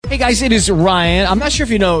Hey guys, it is Ryan. I'm not sure if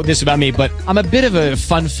you know this about me, but I'm a bit of a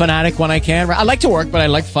fun fanatic when I can. I like to work, but I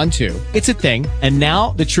like fun too. It's a thing. And now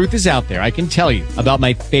the truth is out there. I can tell you about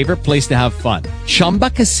my favorite place to have fun. Chumba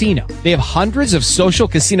Casino. They have hundreds of social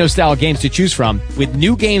casino style games to choose from with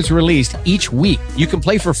new games released each week. You can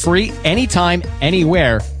play for free anytime,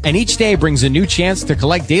 anywhere. And each day brings a new chance to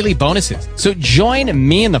collect daily bonuses. So join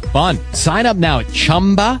me in the fun. Sign up now at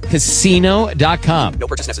ChumbaCasino.com. No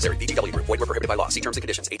purchase necessary. VGW Group. Void where prohibited by law. See terms and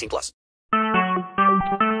conditions. 18+.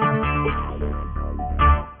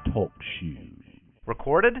 Talk shoes.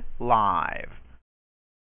 Recorded live.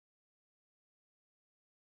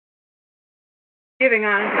 Giving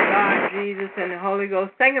honor to God, Jesus, and the Holy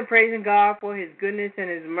Ghost. Thanking and praising God for His goodness and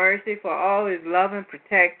His mercy, for all His love and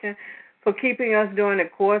protection, for keeping us during the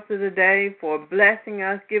course of the day, for blessing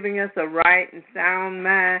us, giving us a right and sound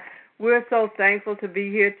mind. We're so thankful to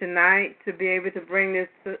be here tonight, to be able to bring this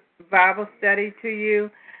Bible study to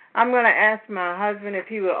you. I'm going to ask my husband if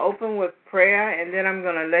he will open with prayer, and then I'm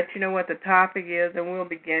going to let you know what the topic is, and we'll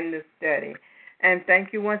begin the study. And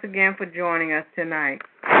thank you once again for joining us tonight.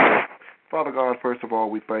 Father God, first of all,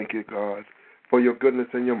 we thank you, God, for your goodness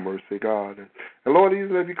and your mercy, God. And Lord,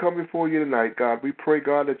 even as we come before you tonight, God, we pray,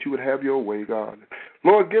 God, that you would have your way, God.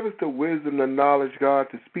 Lord, give us the wisdom and knowledge, God,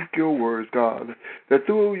 to speak your words, God, that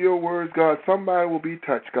through your words, God, somebody will be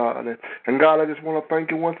touched, God. And God, I just want to thank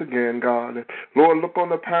you once again, God. Lord, look on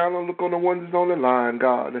the panel, look on the ones that's on the line,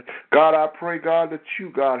 God. God, I pray, God, that you,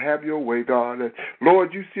 God, have your way, God.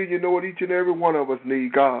 Lord, you see, you know what each and every one of us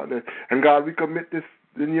need, God. And God, we commit this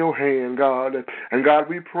in your hand, God. And God,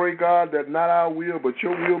 we pray, God, that not our will, but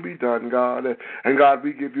your will be done, God. And God,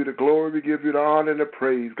 we give you the glory, we give you the honor and the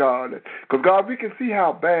praise, God. Because, God, we can see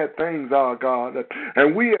how bad things are, God.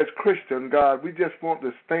 And we as Christians, God, we just want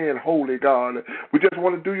to stand holy, God. We just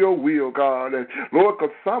want to do your will, God. And Lord,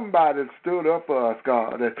 because somebody stood up for us,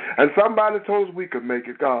 God. And somebody told us we could make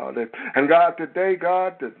it, God. And God, today,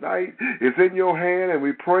 God, tonight is in your hand, and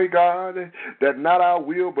we pray, God, that not our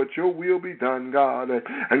will, but your will be done, God.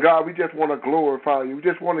 And God, we just want to glorify you. We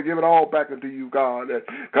just want to give it all back into you, God.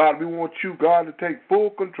 God, we want you, God, to take full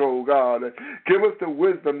control, God. Give us the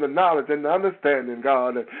wisdom, the knowledge, and the understanding,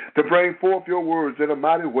 God, to bring forth your words in a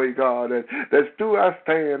mighty way, God. That through our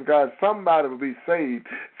stand, God, somebody will be saved,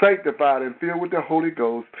 sanctified, and filled with the Holy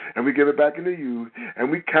Ghost. And we give it back into you. And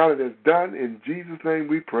we count it as done. In Jesus' name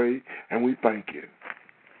we pray, and we thank you.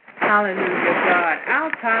 Hallelujah, God. Our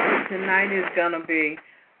topic tonight is going to be,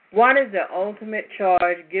 what is the ultimate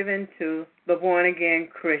charge given to the born-again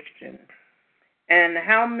Christian? And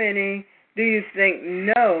how many do you think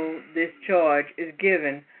know this charge is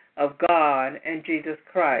given of God and Jesus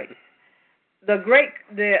Christ? The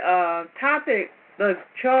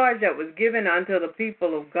charge that was given unto the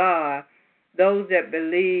people of God, those that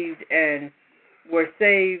believed and were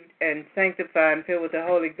saved and sanctified and filled with the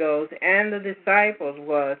Holy Ghost, and the disciples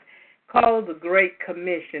was called the Great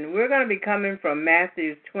Commission. We're going to be coming from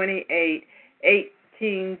Matthew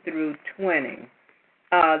 28:18 through 20.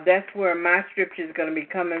 That's where my scripture is going to be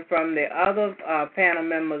coming from. The other panel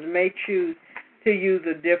members may choose to use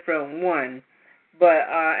a different one.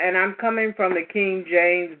 And I'm coming from the King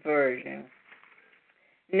James Version.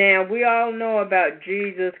 Now, we all know about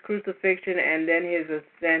Jesus' crucifixion and then his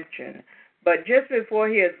ascension. But just before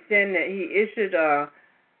he ascended, he issued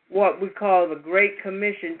what we call the Great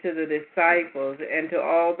Commission to the disciples and to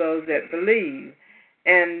all those that believe.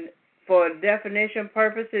 And for definition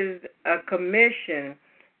purposes, a commission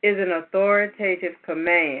is an authoritative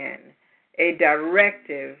command, a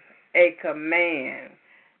directive, a command.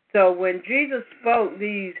 So when Jesus spoke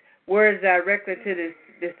these words directly to the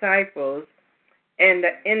disciples and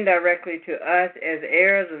indirectly to us as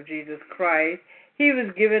heirs of Jesus Christ, he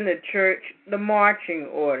was giving the church the marching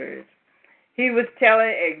orders. He was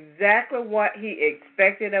telling exactly what he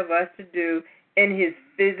expected of us to do in his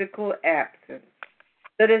physical absence.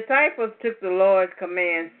 The disciples took the Lord's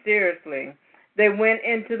command seriously. They went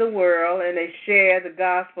into the world and they shared the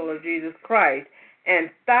gospel of Jesus Christ,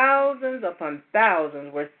 and thousands upon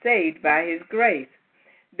thousands were saved by his grace.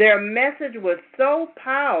 Their message was so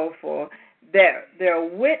powerful, that their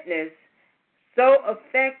witness so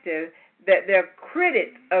effective, that their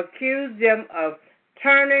critics accused them of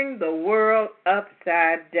turning the world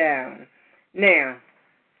upside down. Now,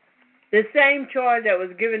 the same charge that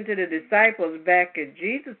was given to the disciples back at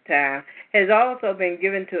Jesus' time has also been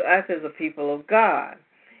given to us as a people of God.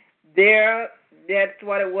 That's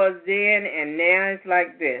what it was then, and now it's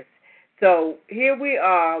like this. So here we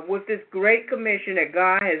are with this great commission that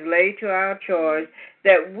God has laid to our charge,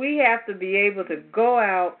 that we have to be able to go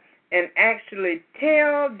out and actually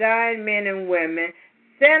tell dying men and women,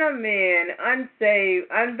 sinner men, unsaved,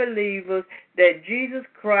 unbelievers, that Jesus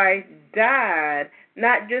Christ died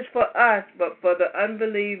not just for us, but for the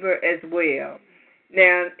unbeliever as well.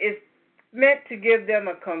 Now, it's meant to give them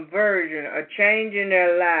a conversion, a change in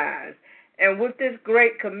their lives. And with this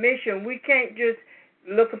great commission, we can't just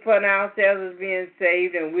look upon ourselves as being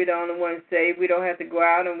saved and we're the only ones saved. We don't have to go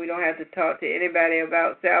out and we don't have to talk to anybody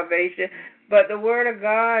about salvation. But the Word of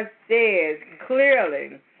God says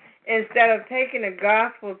clearly, instead of taking the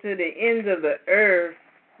gospel to the ends of the earth,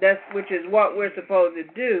 which is what we're supposed to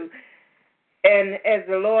do, and as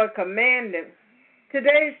the Lord commanded,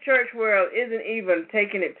 today's church world isn't even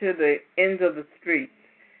taking it to the ends of the streets.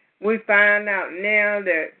 We find out now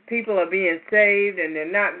that people are being saved and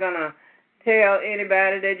they're not going to tell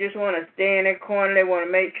anybody. They just want to stay in their corner. They want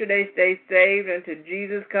to make sure they stay saved until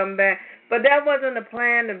Jesus comes back. But that wasn't the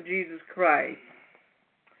plan of Jesus Christ.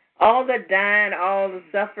 All the dying, all the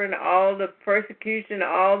suffering, all the persecution,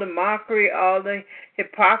 all the mockery, all the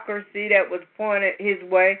hypocrisy that was pointed his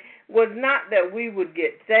way was not that we would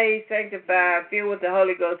get saved, sanctified, filled with the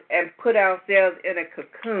Holy Ghost, and put ourselves in a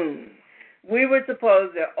cocoon. We were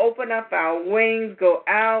supposed to open up our wings, go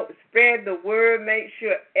out, spread the word, make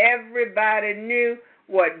sure everybody knew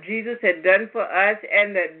what Jesus had done for us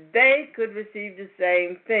and that they could receive the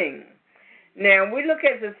same thing. Now, we look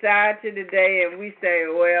at society today and we say,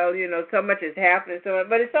 well, so much is happening,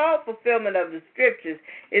 but it's all fulfillment of the Scriptures.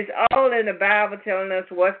 It's all in the Bible telling us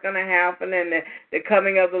what's going to happen and the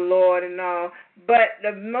coming of the Lord and all. But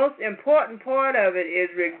the most important part of it is,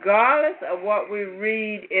 regardless of what we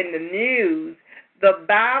read in the news, the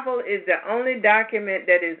Bible is the only document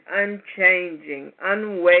that is unchanging,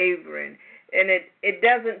 unwavering. And it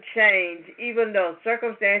doesn't change, even though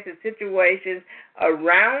circumstances, situations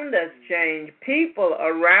around us change, people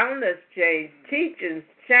around us change, teachings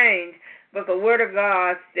change, but the Word of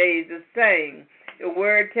God stays the same. The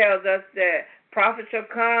Word tells us that prophets shall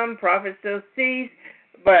come, prophets shall cease,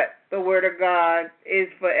 but the Word of God is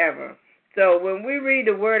forever. So when we read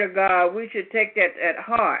the Word of God, we should take that at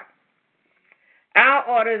heart. Our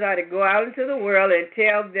orders are to go out into the world and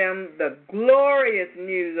tell them the glorious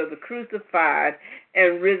news of the crucified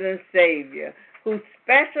and risen Savior, who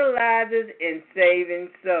specializes in saving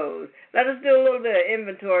souls. Let us do a little bit of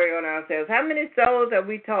inventory on ourselves. How many souls have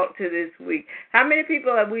we talked to this week? How many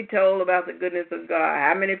people have we told about the goodness of God?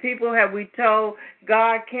 How many people have we told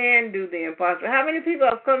God can do the impossible? How many people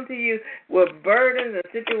have come to you with burdens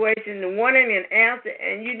and situations and wanting an answer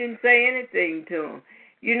and you didn't say anything to them?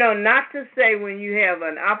 Not to say when you have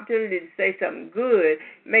an opportunity to say something good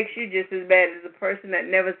makes you just as bad as a person that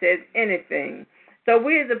never says anything. So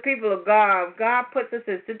we as the people of God, God puts us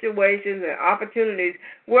in situations and opportunities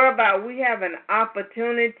whereby we have an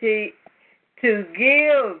opportunity to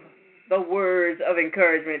give the words of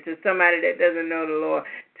encouragement to somebody that doesn't know the Lord,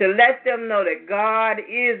 to let them know that God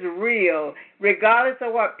is real. Regardless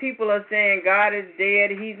of what people are saying, God is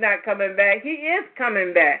dead, he's not coming back. He is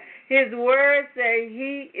coming back. His words say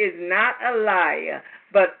he is not a liar,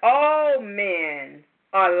 but all men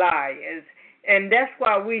are liars. And that's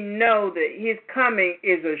why we know that his coming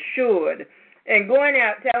is assured. And going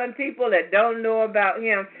out telling people that don't know about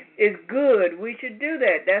him is good. We should do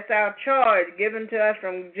that. That's our charge given to us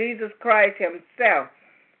from Jesus Christ himself.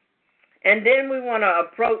 And then we want to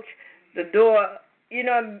approach the door.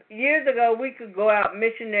 Years ago we could go out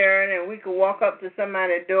missionarying and we could walk up to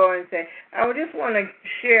somebody's door and say, I just want to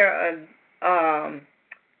share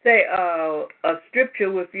a scripture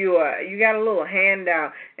with you, or you got a little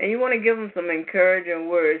handout, and you want to give them some encouraging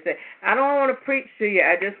words. Say, I don't want to preach to you.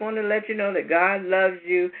 I just want to let you know that God loves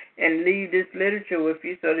you and leave this literature with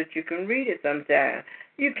you so that you can read it sometime.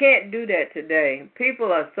 You can't do that today.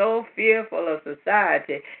 People are so fearful of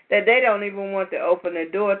society that they don't even want to open the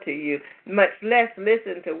door to you, much less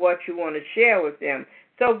listen to what you want to share with them.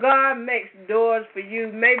 So God makes doors for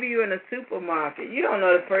you. Maybe you're in a supermarket. You don't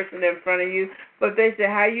know the person in front of you, but they say,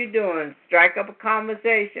 how you doing? Strike up a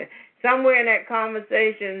conversation. Somewhere in that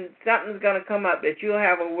conversation, something's going to come up that you'll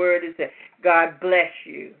have a word that says, God bless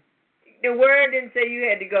you. The word didn't say you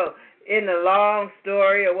had to go in a long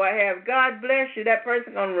story or what have. God bless you. That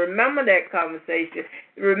person's going to remember that conversation,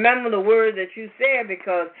 remember the word that you said,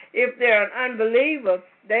 because if they're an unbeliever,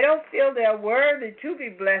 they don't feel they're worthy to be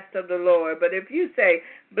blessed of the Lord. But if you say,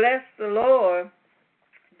 bless the Lord,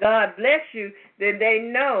 God bless you, then they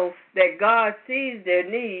know that God sees their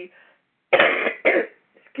need,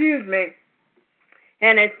 excuse me,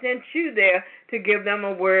 and has sent you there to give them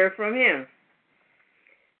a word from him.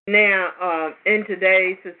 Now, in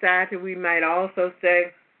today's society, we might also say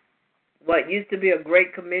what used to be a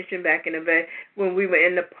great commission back in the day when we were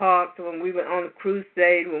in the parks, when we were on the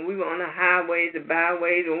crusade, when we were on the highways and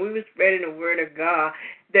byways, when we were spreading the word of God,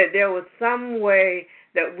 that there was some way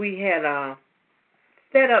that we had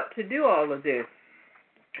set up to do all of this.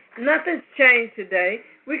 Nothing's changed today.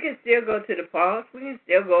 We can still go to the parks. We can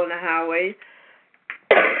still go on the highways.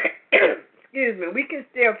 Excuse me. We can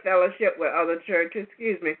still fellowship with other churches.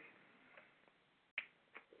 Excuse me.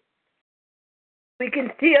 We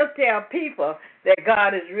can still tell people that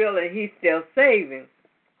God is real and He's still saving.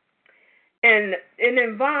 And it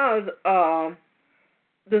involves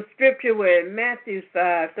the scripture where Matthew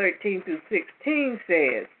 5:13 through 16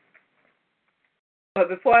 says. But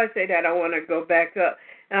before I say that, I want to go back up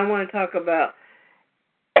and I want to talk about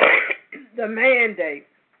the mandate.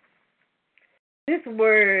 This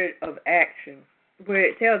word of action, where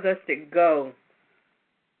it tells us to go,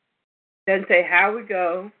 doesn't say how we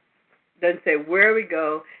go, doesn't say where we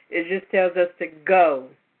go, it just tells us to go.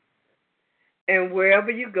 And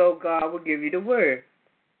wherever you go, God will give you the word.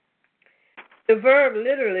 The verb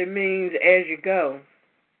literally means as you go.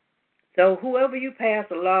 So whoever you pass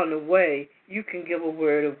along the way, you can give a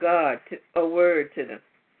word of God, a word to them.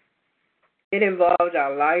 It involves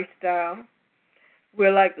our lifestyle.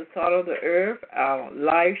 We're like the salt of the earth. Our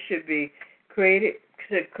life should create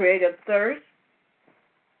a thirst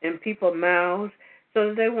in people's mouths so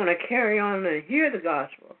that they want to carry on and hear the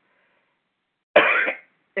gospel.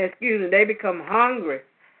 Excuse me, they become hungry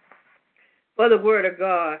for the word of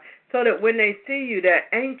God so that when they see you,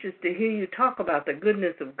 they're anxious to hear you talk about the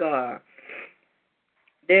goodness of God.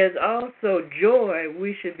 There's also joy.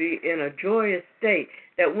 We should be in a joyous state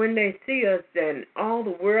that when they see us and all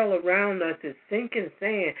the world around us is sinking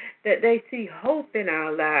sand, that they see hope in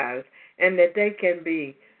our lives and that there can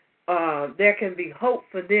be hope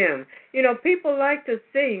for them. You know, people like to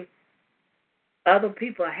see other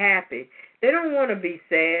people happy. They don't want to be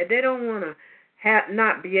sad. They don't want to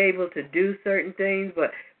not be able to do certain things.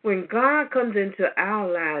 But when God comes into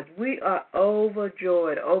our lives, we are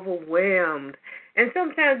overjoyed, overwhelmed. And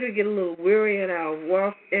sometimes we get a little weary in our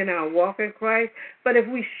walk in Christ. But if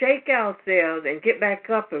we shake ourselves and get back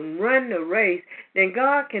up and run the race, then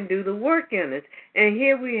God can do the work in us. And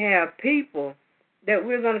here we have people that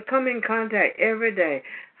we're going to come in contact every day.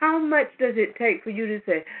 How much does it take for you to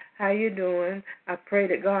say, how you doing? I pray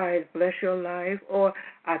that God has blessed your life. Or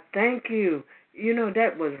I thank you. You know,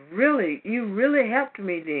 you really helped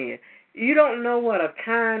me then. You don't know what a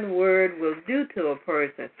kind word will do to a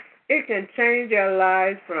person. It can change their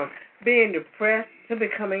lives from being depressed to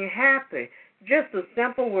becoming happy. Just a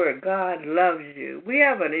simple word, God loves you. We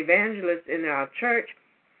have an evangelist in our church.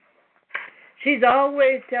 She's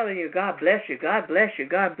always telling you, God bless you, God bless you,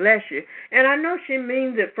 God bless you. And I know she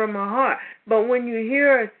means it from her heart. But when you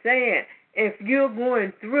hear her say it, if you're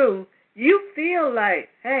going through, you feel like,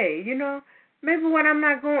 hey, you know, maybe what I'm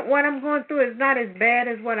going through is not as bad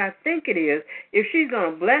as what I think it is. If she's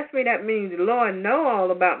going to bless me, that means the Lord knows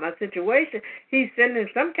all about my situation. He's sending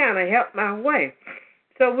some kind of help my way.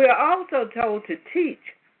 So we're also told to teach.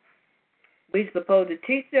 We're supposed to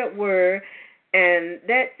teach that word, and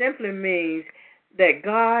that simply means that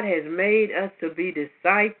God has made us to be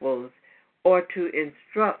disciples or to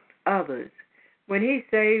instruct others. When He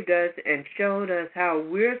saved us and showed us how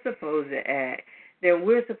we're supposed to act, then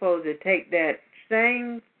we're supposed to take that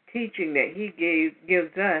same teaching that He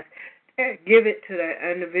gives us and give it to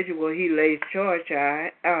the individual He lays charge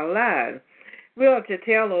of our lives. We ought to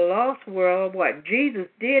tell the lost world what Jesus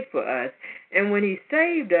did for us and when He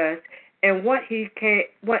saved us and what He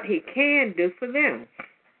can do for them.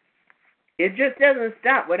 It just doesn't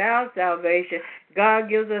stop with our salvation. God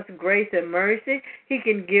gives us grace and mercy. He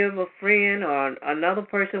can give a friend or another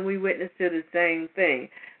person we witness to the same thing.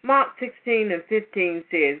 Mark 16:15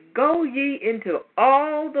 says, Go ye into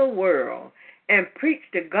all the world and preach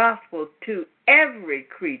the gospel to every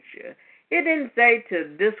creature. It didn't say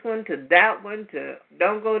to this one, to that one, to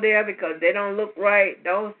don't go there because they don't look right.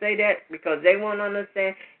 Don't say that because they won't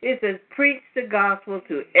understand. It says preach the gospel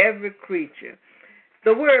to every creature.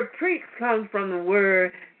 The word preach comes from the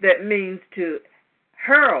word that means to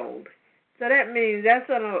herald. So that means that's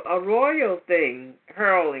a royal thing,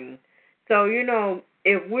 heralding. So, you know,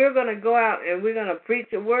 if we're going to go out and we're going to preach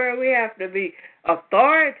the word, we have to be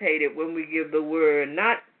authoritative when we give the word.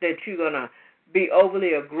 Not that you're going to be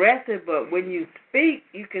overly aggressive, but when you speak,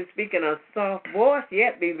 you can speak in a soft voice,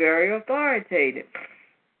 yet be very authoritative.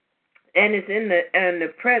 And it's in the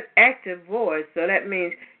active voice, so that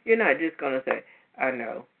means you're not just going to say, I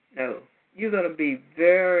know. No. You're going to be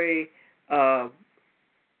very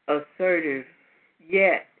assertive,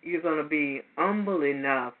 yet you're going to be humble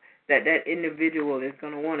enough that individual is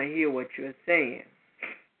going to want to hear what you're saying.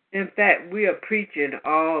 In fact, we are preaching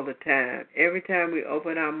all the time. Every time we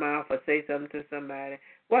open our mouth or say something to somebody,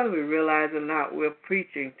 whether we realize it or not, we're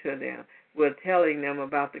preaching to them. We're telling them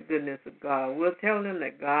about the goodness of God. We're telling them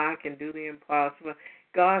that God can do the impossible.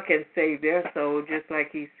 God can save their soul just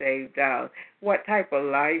like he saved ours. What type of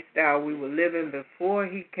lifestyle we were living before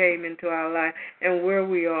he came into our life and where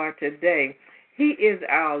we are today. He is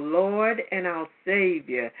our Lord and our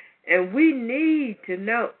Savior. And we need to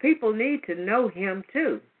know, people need to know him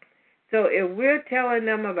too. So if we're telling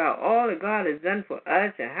them about all that God has done for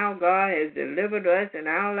us and how God has delivered us in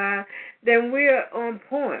our lives, then we're on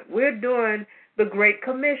point. We're doing the Great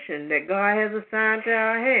Commission that God has assigned to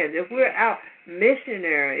our hands. If we're out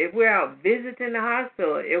missionary, if we're out visiting the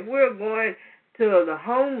hospital, if we're going to the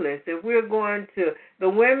homeless, if we're going to the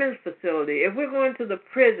women's facility, if we're going to the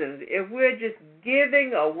prisons, if we're just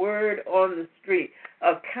giving a word on the street,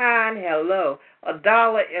 a kind hello,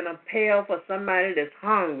 $1 in a pail for somebody that's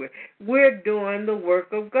hungry, we're doing the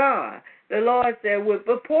work of God. The Lord said,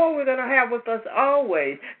 the poor we're going to have with us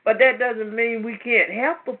always, but that doesn't mean we can't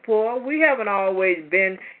help the poor. We haven't always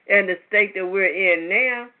been in the state that we're in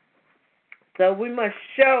now. So we must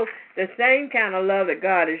show the same kind of love that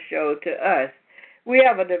God has showed to us. We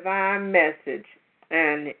have a divine message,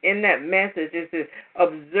 and in that message is to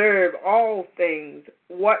observe all things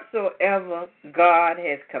whatsoever God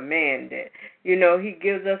has commanded. You know, he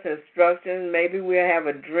gives us instructions. Maybe we'll have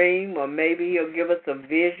a dream, or maybe he'll give us a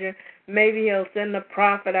vision. Maybe he'll send a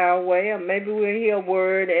prophet our way, or maybe we'll hear a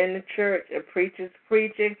word in the church, a preacher's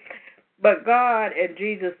preaching. But God and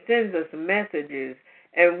Jesus sends us messages,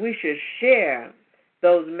 and we should share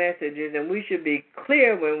those messages, and we should be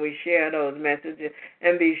clear when we share those messages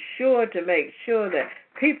and be sure to make sure that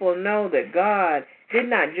people know that God did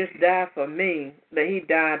not just die for me, but he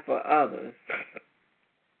died for others.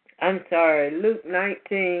 Luke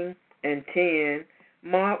 19:10,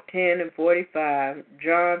 Mark 10:45,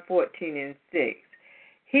 John 14:6.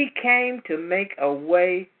 He came to make a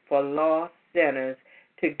way for lost sinners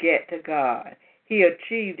to get to God. He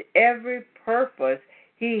achieved every purpose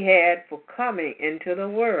he had for coming into the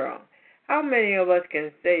world. How many of us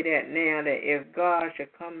can say that now, that if God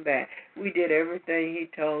should come back, we did everything he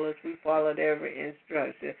told us, we followed every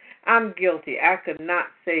instruction? I'm guilty. I could not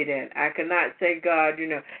say that. I could not say, God,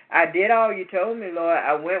 I did all you told me, Lord.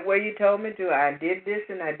 I went where you told me to. I did this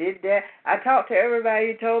and I did that. I talked to everybody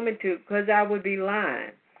you told me to, because I would be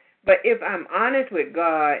lying. But if I'm honest with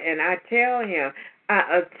God and I tell him,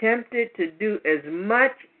 I attempted to do as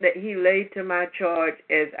much that he laid to my charge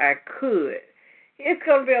as I could, it's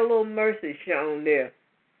going to be a little mercy shown there.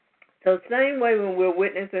 So same way when we're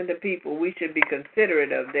witnessing to people, we should be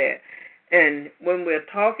considerate of that. And when we're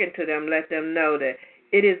talking to them, let them know that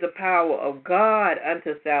it is the power of God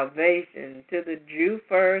unto salvation, to the Jew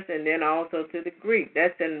first and then also to the Greek.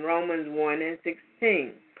 That's in Romans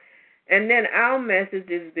 1:16. And then our message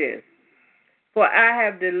is this: for I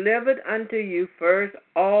have delivered unto you first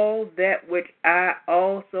all that which I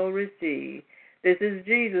also received. This is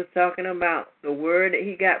Jesus talking about the word that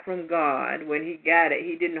he got from God. When he got it,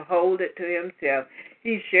 he didn't hold it to himself.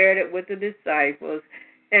 He shared it with the disciples,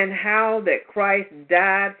 and how that Christ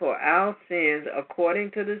died for our sins according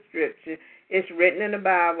to the scripture. It's written in the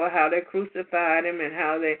Bible how they crucified him and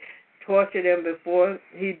how they tortured him before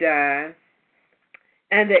he died,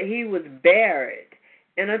 and that he was buried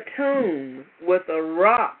in a tomb with a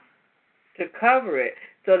rock to cover it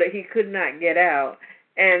so that he could not get out.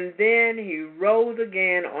 And then he rose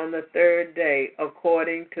again on the third day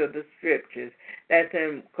according to the scriptures. That's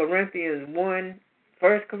in 1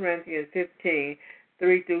 Corinthians 15,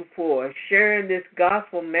 3-4. Sharing this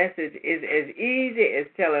gospel message is as easy as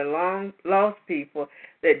telling lost people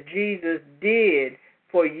that Jesus did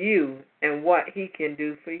for you and what he can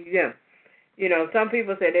do for them. Some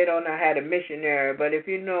people say they don't know how to missionary, but if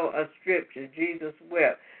you know a scripture, Jesus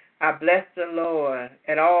wept, I bless the Lord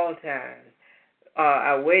at all times.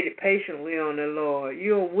 I waited patiently on the Lord.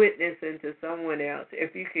 You're witnessing to someone else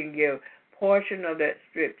if you can give a portion of that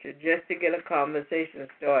scripture just to get a conversation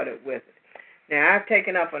started with it. Now, I've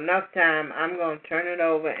taken up enough time. I'm going to turn it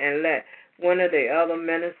over and let one of the other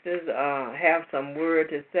ministers have some word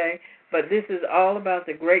to say. But this is all about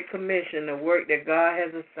the Great Commission, the work that God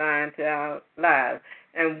has assigned to our lives.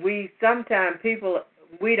 And sometimes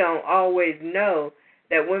we don't always know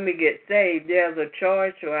that when we get saved, there's a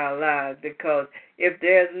charge to our lives, because if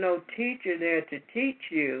there's no teacher there to teach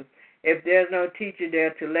you, if there's no teacher there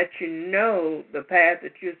to let you know the path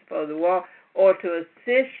that you're supposed to walk, or to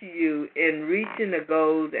assist you in reaching the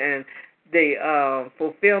goals and the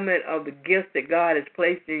fulfillment of the gifts that God has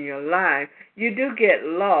placed in your life, you do get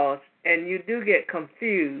lost and you do get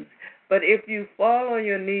confused. But if you fall on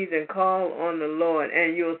your knees and call on the Lord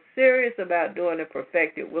and you're serious about doing the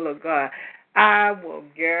perfected will of God, I will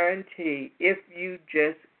guarantee if you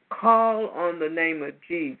just call on the name of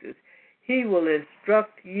Jesus, He will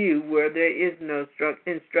instruct you where there is no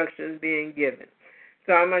instructions being given.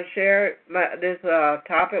 So I'm going to share this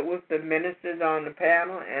topic with the ministers on the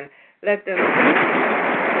panel and let them.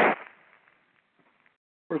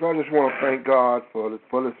 First, I just want to thank God for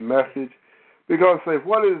this message, because say,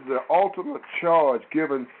 what is the ultimate charge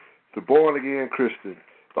given to born-again Christians?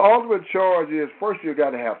 The ultimate charge is, first you got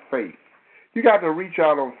to have faith. You got to reach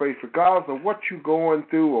out on faith regardless of what you're going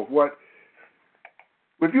through or what.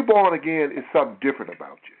 If you're born again, it's something different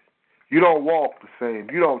about you. You don't walk the same.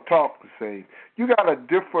 You don't talk the same. You got a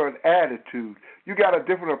different attitude. You got a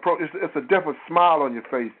different approach. It's a different smile on your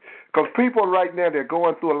face. Because people right now, they're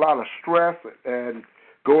going through a lot of stress and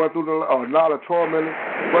going through a lot of torment.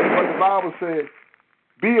 But the Bible says,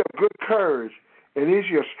 be of good courage, and He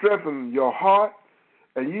shall strengthen your heart,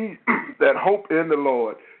 and ye that hope in the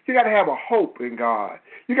Lord. You got to have a hope in God.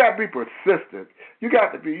 You got to be persistent. You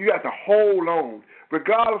got to hold on,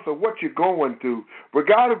 regardless of what you're going through,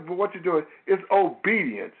 regardless of what you're doing. It's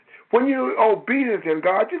obedience. When you're obedient in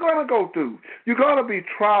God, you're going to go through. You're going to be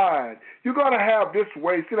tried. You're going to have this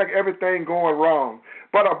way, see like everything going wrong.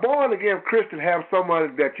 But a born-again Christian have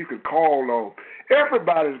someone that you can call on.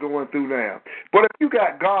 Everybody's going through now. But if you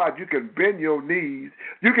got God, you can bend your knees.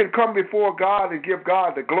 You can come before God and give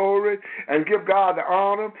God the glory and give God the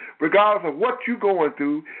honor. Regardless of what you're going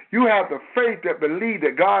through, you have the faith that believe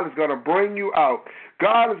that God is going to bring you out.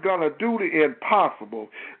 God is going to do the impossible.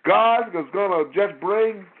 God is going to just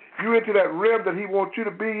bring you into that realm that He wants you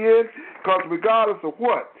to be in, because regardless of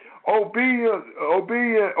what, obeying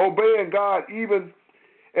God even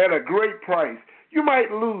at a great price. You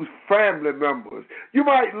might lose family members. You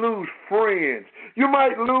might lose friends. You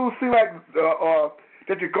might lose,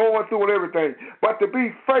 that you're going through and everything. But to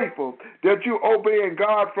be faithful, that you're obeying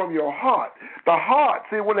God from your heart. The heart,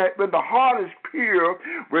 when the heart is pure,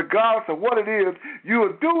 regardless of what it is,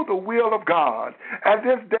 you'll do the will of God. And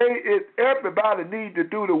this day, everybody needs to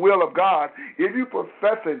do the will of God. If you're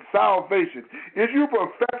professing salvation, if you're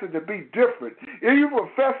professing to be different, if you're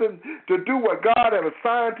professing to do what God has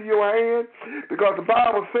assigned to your hand, because the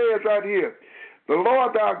Bible says right here, the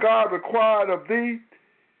Lord thy God required of thee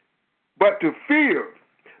but to fear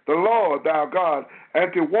the Lord thy God,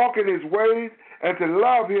 and to walk in His ways, and to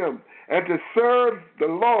love Him, and to serve the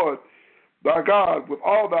Lord thy God with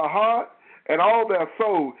all thy heart and all thy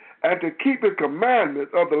soul, and to keep the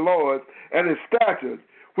commandments of the Lord and His statutes,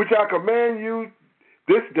 which I command you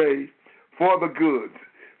this day for the good.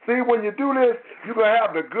 See, when you do this, you're going to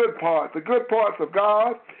have the good parts of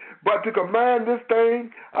God. But to command this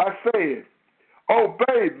thing, I said,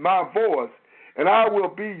 obey my voice, and I will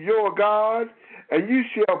be your God, and you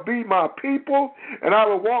shall be my people, and I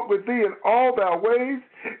will walk with thee in all thy ways,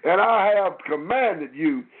 and I have commanded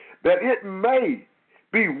you that it may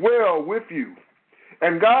be well with you.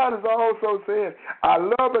 And God is also saying, I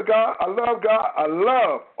love God, I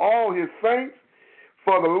love all His saints,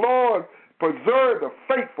 for the Lord preserve the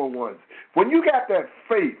faithful ones. When you got that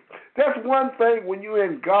faith, that's one thing when you're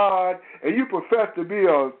in God and you profess to be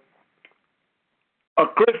a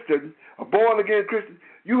Christian, a born-again Christian,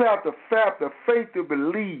 you have to have the faith to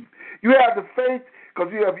believe. You have the faith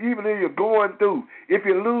because you have, even if you're going through, if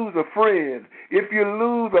you lose a friend, if you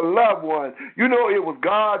lose a loved one, you know it was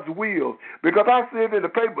God's will. Because I said in the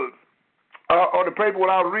paper, on the paper when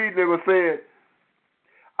I was reading, it was saying,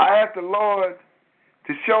 I asked the Lord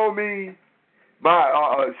to show me my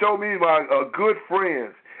good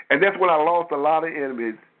friends, and that's when I lost a lot of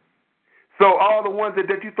enemies. So all the ones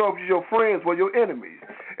that you thought was your friends were your enemies.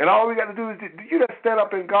 And all we got to do is you just stand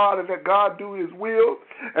up in God and let God do His will,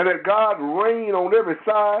 and let God reign on every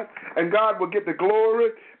side, and God will get the glory.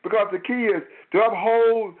 Because the key is to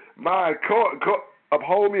uphold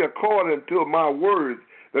me according to my words,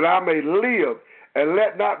 that I may live and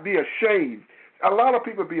let not be ashamed. A lot of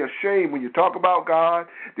people be ashamed when you talk about God.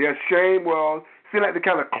 They're ashamed. Well, seem like they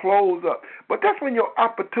kind of close up. But that's when your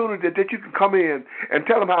opportunity that you can come in and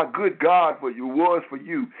tell them how good God was for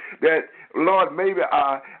you. That, Lord, maybe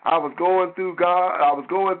I was going through God, I was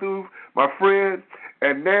going through my friend,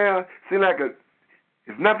 and now it seems like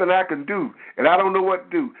there's nothing I can do, and I don't know what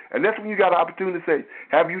to do. And that's when you got an opportunity to say,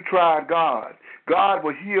 have you tried God? God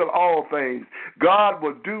will heal all things. God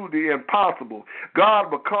will do the impossible.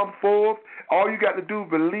 God will come forth. All you got to do is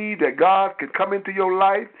believe that God can come into your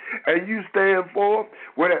life and you stand forth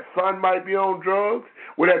where that son might be on drugs,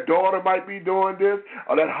 where that daughter might be doing this,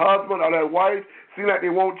 or that husband or that wife seem like they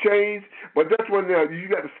won't change. But that's when you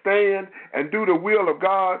got to stand and do the will of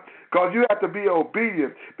God, because you have to be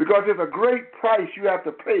obedient, because there's a great price you have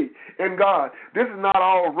to pay in God. This is not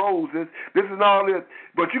all roses. This is not all this,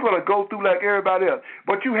 but you're going to go through like everybody else.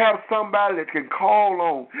 But you have somebody that can call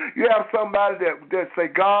on. You have somebody that say,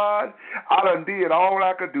 God, I done did all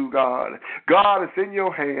I could do, God. God, it's in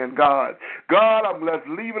your hand, God. God, let's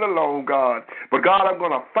leave it alone, God. But God, I'm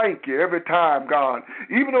going to thank you every time, God.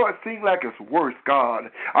 Even though it seems like it's worse, God,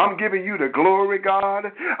 I'm giving you the glory, God.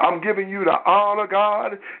 I'm giving you the honor,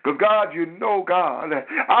 God. Because, God, you know, God,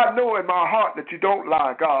 I know in my heart that you don't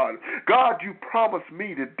lie, God. God, you promised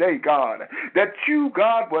me today, God, that you,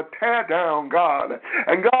 God, will tear down, God.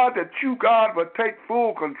 And, God, that you, God, will take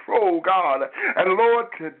full control, God. And, Lord,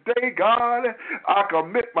 today, God, I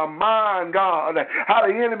commit my mind, God, how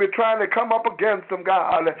the enemy trying to come up against them,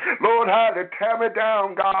 God. Lord, how to tear me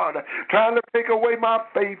down, God, trying to take away my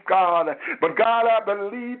faith, God. But, God, I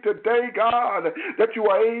believe today, God, that you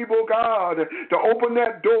are able, God, to open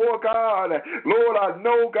that door, God. Lord, I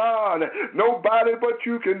know, God, nobody but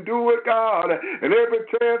you can do it, God. And every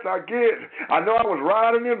chance I get, I know I was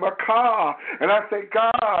riding in my car, and I say,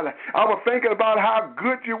 God, I was thinking about how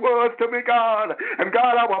good you was to me, God. And,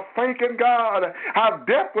 God, I was thinking, God, how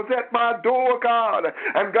death was at my door, God.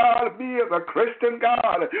 And, God, me as a Christian,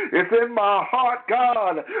 God, it's in my heart,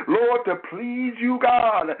 God, Lord, to please you,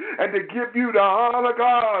 God, and to give you the honor,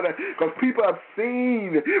 God, because people have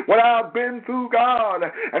seen what I've been through, God.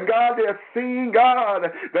 And, God, they're seeing, God,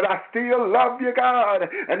 that I still love you, God.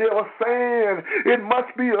 And they were saying it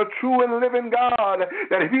must be a true and living God,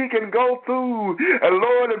 that he can go through, and,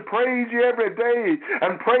 Lord, and praise you every day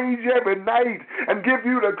and praise you every night and give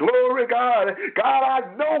you the glory, God. God, I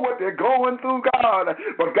know what they're going through, God.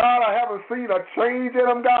 But, God, I haven't seen a change in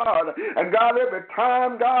them, God. And, God, every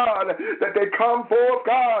time, God, that they come forth,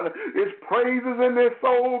 God, it's praises in their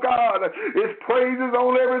soul, God. It's praises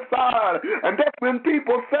on every side. And that's when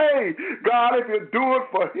people say, God, if you do it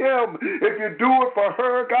for him, if you do it for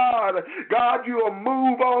her, God, God, you will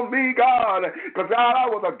move on me, God. Because, God, I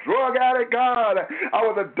was a drug addict, God. I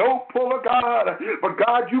was a dope puller, God. But,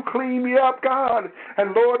 God, you clean me up, God.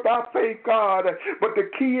 And, Lord, by faith, God. But the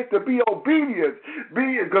key is to be obedient.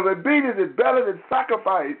 Because obedience is better than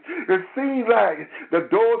sacrifice. It seems like the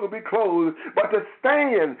doors will be closed. But to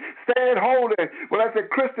stand holy. When I say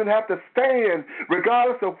Christians have to stand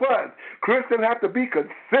regardless of what. Christians have to be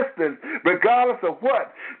consistent regardless of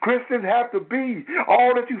what. Christians have to be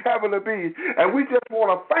all that you happen to be. And we just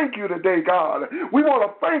want to thank you today, God. We want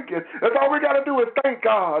to thank you. That's all we got to do is thank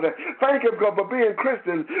God. Thank him for being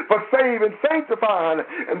Christian, for saving, sanctifying,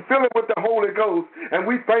 and filling with the Holy Ghost. And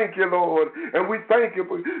we thank you, Lord. And we thank you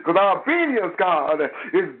because our obedience, God,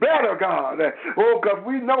 is better, God. Oh, because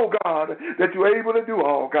we know, God, that you're able to do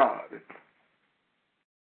all, God.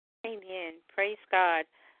 Amen. Praise God.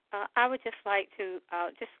 I would just like to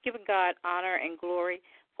just give God honor and glory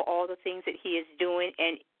for all the things that he is doing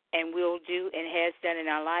and will do and has done in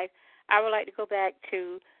our life. I would like to go back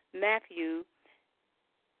to Matthew,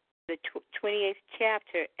 the 28th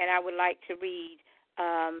chapter, and I would like to read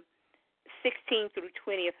 16 through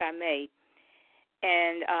 20, if I may.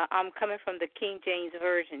 And I'm coming from the King James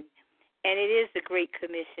Version, and it is the Great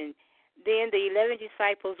Commission. Then the 11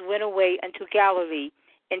 disciples went away unto Galilee,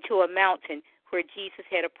 into a mountain where Jesus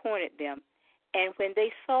had appointed them. And when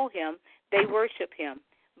they saw him, they worshipped him,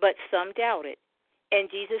 but some doubted. And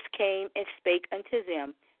Jesus came and spake unto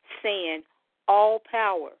them, saying, All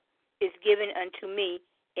power is given unto me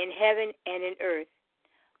in heaven and in earth.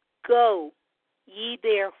 Go ye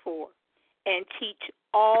therefore, and teach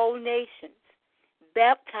all nations,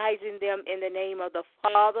 baptizing them in the name of the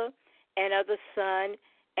Father, and of the Son,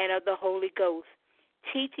 and of the Holy Ghost,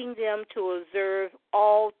 teaching them to observe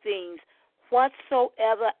all things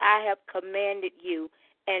whatsoever I have commanded you.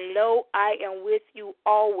 And lo, I am with you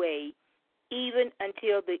always, even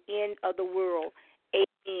until the end of the world.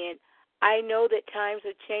 Amen. I know that times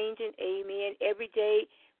are changing. Amen. Every day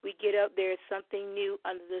we get up, there is something new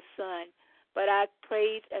under the sun. But I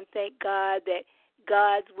praise and thank God that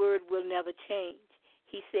God's word will never change.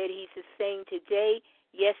 He said he's the same today,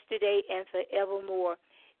 yesterday, and forevermore.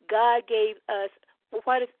 God gave us,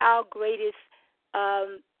 what is our greatest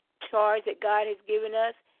charge that God has given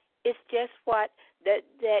us? It's just what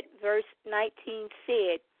that verse 19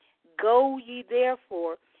 said. Go ye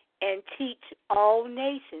therefore and teach all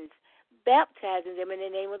nations, baptizing them in the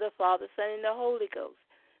name of the Father, Son, and the Holy Ghost.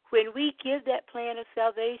 When we give that plan of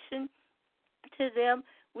salvation to them,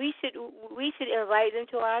 we should invite them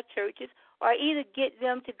to our churches, or either get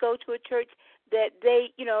them to go to a church that they,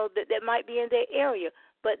 that might be in their area.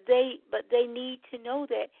 But they need to know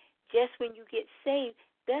that just when you get saved,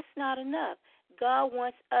 that's not enough. God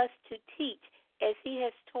wants us to teach as He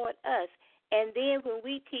has taught us. And then when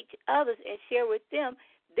we teach others and share with them,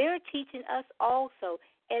 they're teaching us also.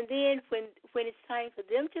 And then when it's time for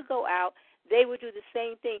them to go out, they will do the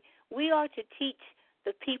same thing. We are to teach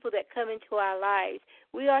the people that come into our lives.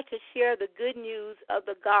 We are to share the good news of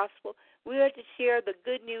the gospel. We are to share the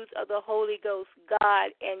good news of the Holy Ghost, God,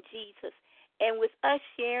 and Jesus. And with us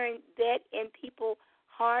sharing that in people's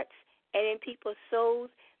hearts and in people's souls,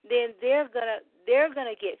 then they're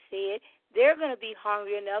gonna get fed. They're gonna be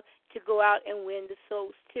hungry enough to go out and win the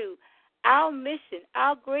souls too. Our mission,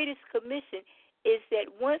 our greatest commission, is that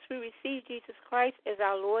once we receive Jesus Christ as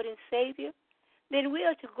our Lord and Savior, then we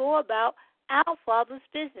are to go about our Father's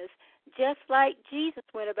business, just like Jesus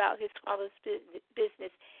went about His Father's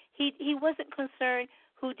business. He wasn't concerned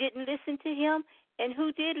who didn't listen to Him and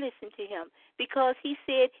who did listen to Him, because He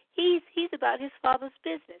said He's about His Father's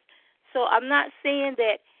business. So I'm not saying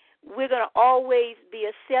that we're going to always be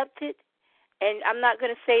accepted, and I'm not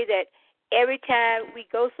going to say that every time we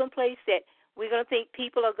go someplace that we're going to think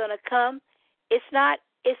people are going to come. It's not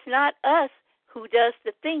us who does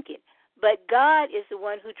the thinking, but God is the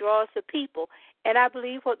one who draws the people. And I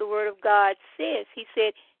believe what the Word of God says. He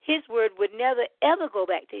said His word would never, ever go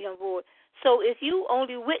back to Him void. So if you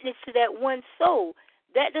only witness to that one soul,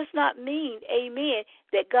 that does not mean, amen,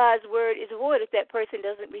 that God's word is void if that person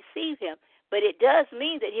doesn't receive Him. But it does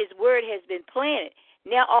mean that His word has been planted.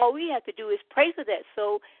 Now all we have to do is pray for that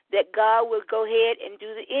soul, that God will go ahead and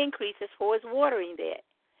do the increase as far as watering that.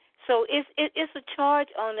 So it's a charge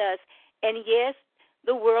on us. And yes,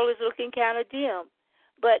 the world is looking kind of dim.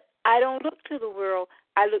 But I don't look to the world.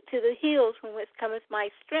 I look to the hills from whence cometh my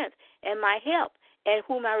strength and my help, and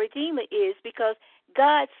who my Redeemer is, because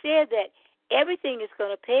God said that everything is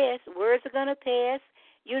going to pass. Words are going to pass.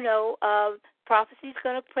 Prophecy is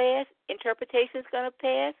going to pass. Interpretation is going to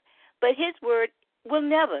pass. But His word will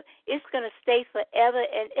never. It's going to stay forever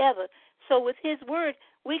and ever. So with His word,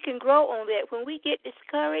 we can grow on that. When we get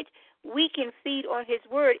discouraged, we can feed on His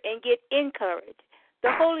word and get encouraged.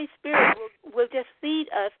 The Holy Spirit will just feed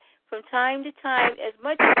us from time to time. As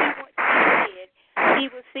much as we want to be fed, He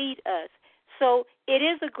will feed us. So it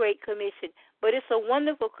is a great commission, but it's a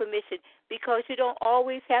wonderful commission, because you don't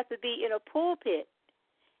always have to be in a pulpit,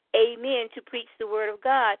 amen, to preach the Word of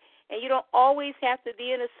God. And you don't always have to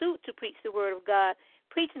be in a suit to preach the Word of God.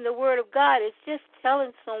 Preaching the Word of God is just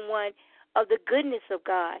telling someone of the goodness of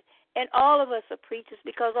God. And all of us are preachers,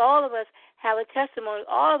 because all of us have a testimony.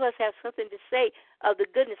 All of us have something to say of the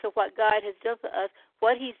goodness of what God has done for us,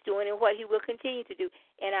 what He's doing, and what He will continue to do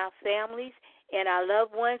in our families, in our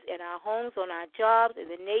loved ones, in our homes, on our jobs, in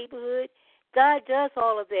the neighborhood. God does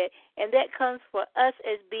all of that, and that comes for us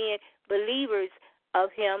as being believers of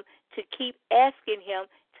Him, to keep asking Him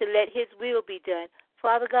to let His will be done.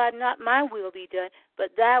 Father God, not my will be done,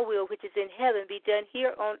 but Thy will, which is in heaven, be done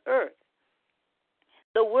here on earth.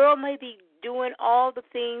 The world may be doing all the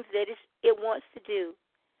things that it wants to do,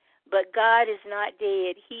 but God is not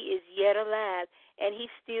dead. He is yet alive, and He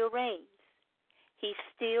still reigns. He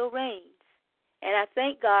still reigns. And I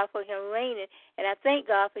thank God for Him reigning, and I thank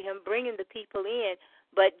God for Him bringing the people in.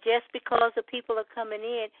 But just because the people are coming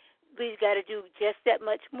in, we've got to do just that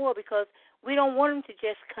much more, because we don't want them to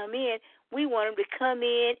just come in. We want them to come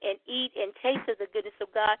in and eat and taste of the goodness of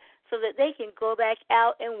God, so that they can go back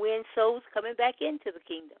out and win souls coming back into the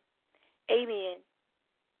kingdom. Amen.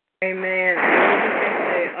 Amen.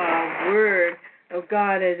 The word of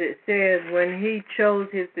God, as it says, when He chose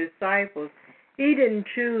His disciples, He didn't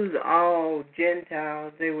choose all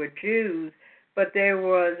Gentiles. They were Jews, but there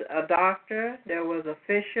was a doctor, there was a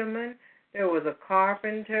fisherman, there was a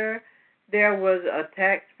carpenter, there was a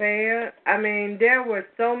taxpayer. I mean, there were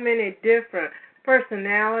so many different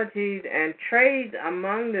personalities and trades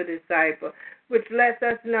among the disciples, which lets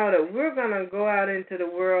us know that we're going to go out into the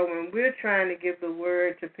world when we're trying to give the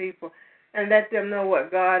word to people and let them know what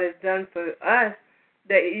God has done for us,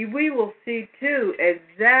 that we will see, too,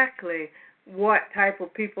 exactly what type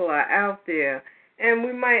of people are out there. And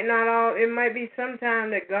we might not all, it might be sometime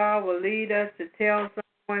that God will lead us to tell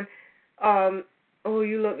someone, oh,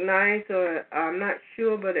 you look nice, or I'm not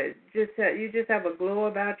sure, but you just have a glow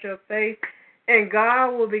about your face. And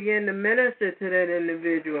God will begin to minister to that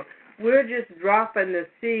individual. We're just dropping the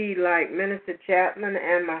seed, like Minister Chapman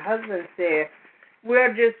and my husband said.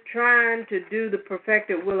 We're just trying to do the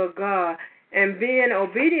perfected will of God. And being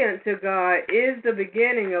obedient to God is the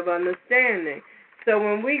beginning of understanding. So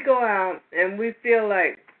when we go out and we feel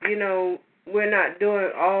like, we're not doing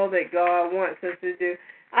all that God wants us to do,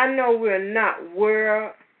 I know we're not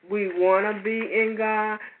where we want to be in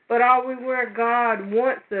God, but are we where God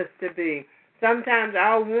wants us to be? Sometimes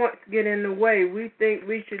our wants get in the way. We think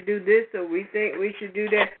we should do this or we think we should do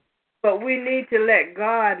that. But we need to let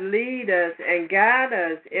God lead us and guide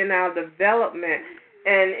us in our development.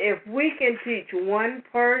 And if we can teach one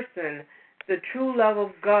person the true love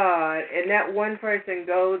of God, and that one person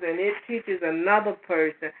goes and it teaches another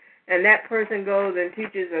person, and that person goes and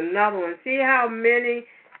teaches another one. See how many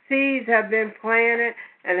seeds have been planted,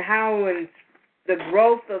 and how when the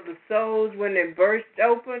growth of the souls, when they burst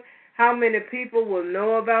open, how many people will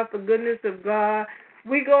know about the goodness of God.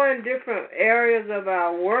 We go in different areas of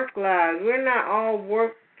our work lives. We're not all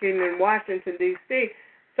working in Washington, D.C.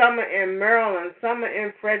 Some are in Maryland, some are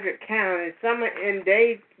in Frederick County, some are in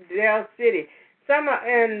Dale City, some are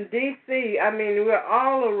in D.C. I mean, we're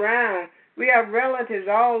all around. We have relatives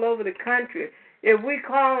all over the country. If we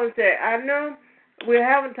call and say, I know we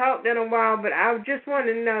haven't talked in a while, but I just want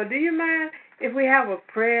to know, do you mind if we have a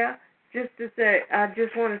prayer? Just to say, I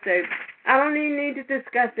just want to say, I don't even need to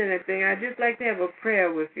discuss anything. I just like to have a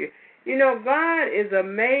prayer with you. God is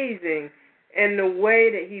amazing in the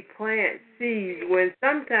way that he plants seeds when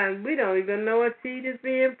sometimes we don't even know a seed is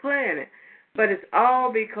being planted. But it's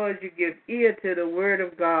all because you give ear to the word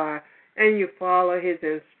of God and you follow his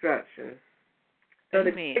instructions. So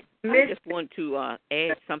Amen. I just want to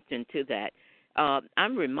add something to that.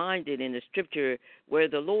 I'm reminded in the scripture where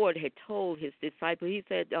the Lord had told his disciples, he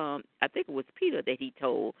said, I think it was Peter that he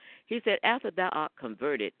told, he said, after thou art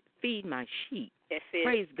converted, feed my sheep.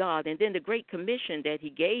 Praise God. And then the great commission that he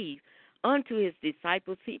gave unto his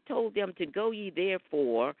disciples, he told them to go ye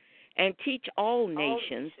therefore and teach all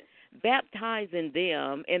nations, baptizing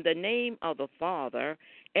them in the name of the Father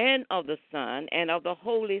and of the Son and of the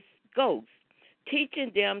Holy Ghost,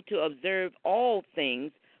 teaching them to observe all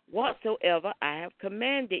things whatsoever I have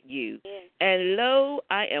commanded you. Yes. And lo,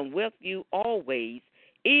 I am with you always,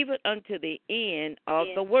 even unto the end of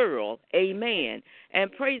the world. Amen.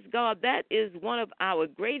 And praise God, that is one of our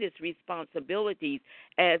greatest responsibilities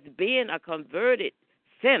as being a converted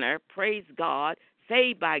sinner, praise God,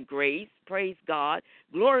 saved by grace, praise God,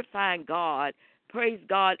 glorifying God, praise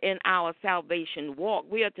God, in our salvation walk.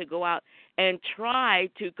 We are to go out and try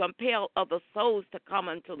to compel other souls to come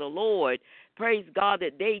unto the Lord. Praise God,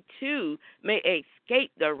 that they too may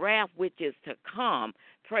escape the wrath which is to come.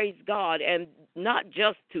 Praise God, and not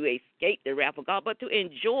just to escape the wrath of God, but to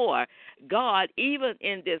enjoy God even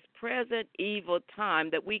in this present evil time,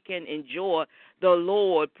 that we can enjoy the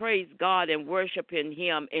Lord, praise God, and worshiping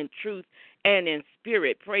him in truth and in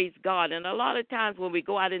spirit, praise God. And a lot of times when we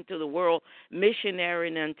go out into the world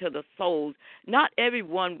missionarying unto the souls, not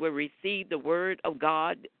everyone will receive the word of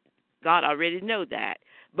God. God already know that.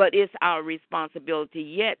 But it's our responsibility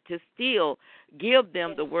yet to still give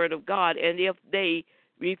them the word of God. And if they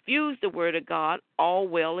refuse the word of God, all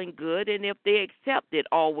well and good. And if they accept it,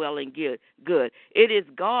 all well and good. It is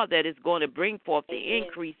God that is going to bring forth the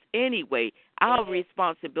increase anyway. Our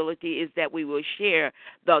responsibility is that we will share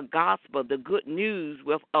the gospel, the good news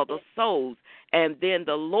with other souls, and then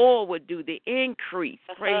the Lord will do the increase.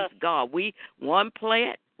 Praise God. We one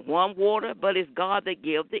plant, one water, but it's God that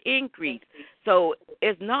gives the increase. So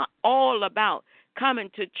it's not all about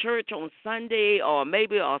coming to church on Sunday or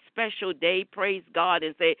maybe a special day, praise God,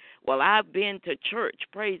 and say, well, I've been to church,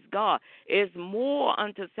 praise God. It's more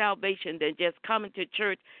unto salvation than just coming to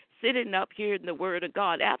church, sitting up hearing the word of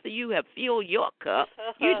God. After you have filled your cup,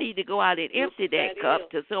 you need to go out and empty that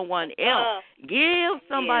cup to someone else. Give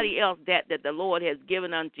somebody else that the Lord has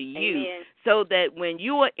given unto you, so that when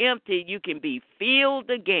you are empty, you can be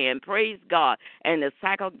filled again. Praise God. And the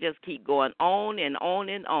cycle just keep going on and on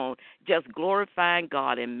and on, just glorifying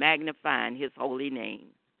God and magnifying his holy name.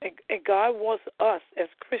 And God wants us as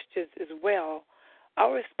Christians as well.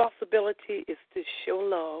 Our responsibility is to show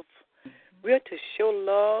love. We're to show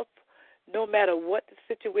love no matter what the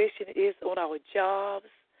situation is on our jobs.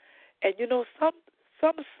 And,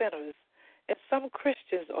 some sinners and some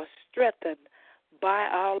Christians are strengthened by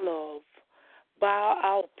our love, by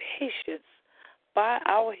our patience, by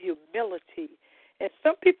our humility. And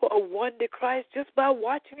some people are won to Christ just by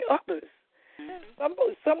watching others.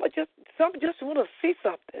 Some just want to see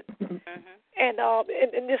something. And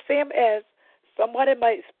the same as somebody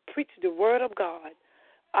might preach the word of God.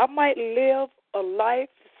 I might live a life,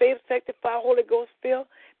 saved, sanctified, Holy Ghost filled,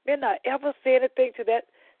 may not ever say anything to that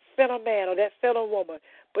sinner man or that sinner woman.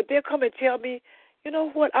 But they'll come and tell me, you know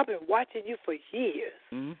what? I've been watching you for years,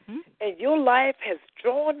 Mm-hmm. and your life has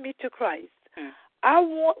drawn me to Christ. I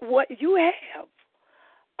want what you have.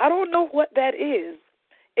 I don't know what that is.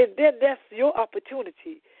 And then that's your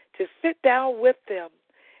opportunity to sit down with them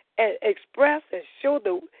and express and show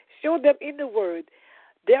them in the Word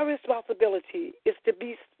their responsibility is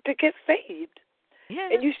to get saved. Yeah.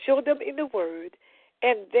 And you show them in the Word,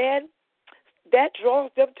 and then that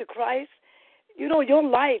draws them to Christ. You know, your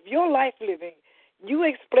life living, you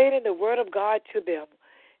explaining the Word of God to them.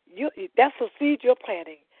 That's a seed you're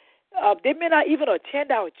planting. They may not even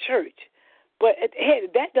attend our church, but hey,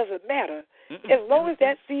 that doesn't matter. As long as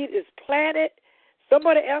that seed is planted,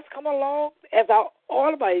 somebody else come along, as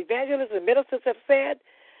all of my evangelists and ministers have said,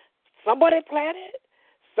 somebody plant it,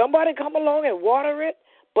 somebody come along and water it,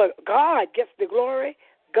 but God gets the glory.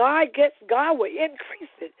 God will increase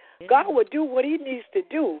it. God will do what He needs to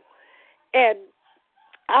do. And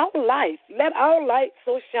let our light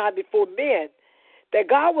so shine before men that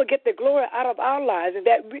God will get the glory out of our lives, and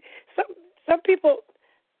that some people,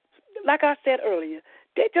 like I said earlier,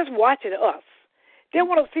 they're just watching us. They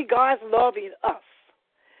want to see God's love in us,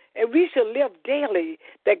 and we should live daily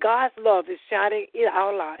that God's love is shining in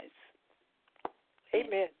our lives.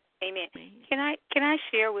 Amen. Amen. Can I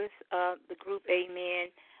share with the group? Amen.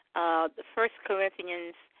 The 1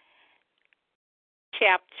 Corinthians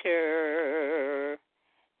chapter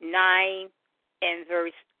 9 and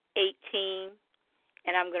verse 18.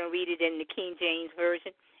 And I'm going to read it in the King James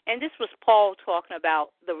Version. And this was Paul talking about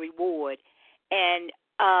the reward. And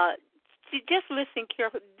just listen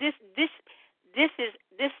carefully. This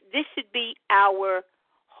should be our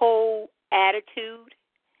whole attitude.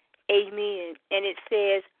 Amen. And it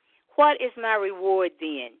says, "What is my reward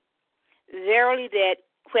then? Verily that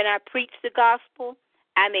when I preach the gospel,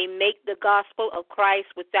 I may make the gospel of Christ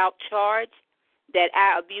without charge, that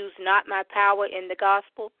I abuse not my power in the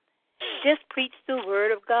gospel." Just preach the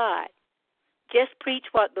word of God. Just preach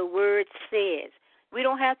what the word says. We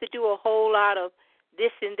don't have to do a whole lot of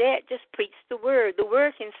this and that. Just preach the word. The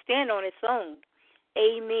word can stand on its own.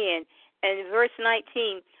 Amen. And verse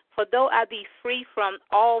 19, "For though I be free from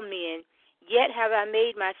all men, yet have I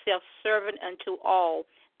made myself servant unto all,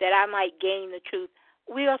 that I might gain the truth."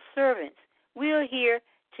 We are servants. We are here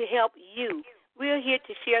to help you. We are here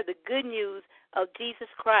to share the good news of Jesus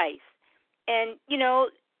Christ. And, you know,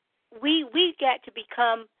 we got to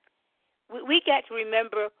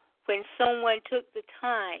remember when someone took the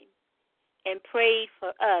time and prayed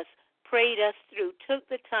for us, prayed us through, took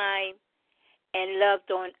the time and loved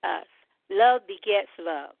on us. Love begets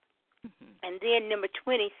love. And then number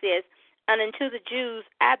 20 says, "And unto the Jews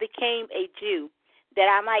I became a Jew, that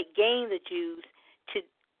I might gain the Jews,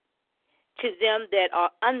 to them that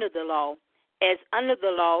are under the law, as under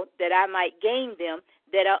the law, that I might gain them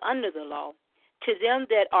that are under the law. To them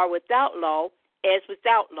that are without law, as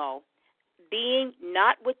without law, being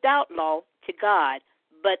not without law to God,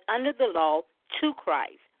 but under the law to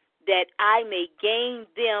Christ, that I may gain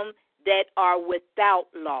them that are without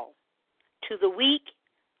law. To the weak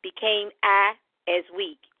became I as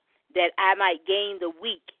weak, that I might gain the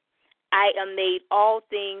weak. I am made all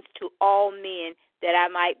things to all men, that I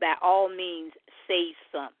might by all means save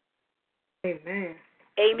some." Amen.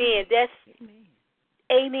 Amen. That's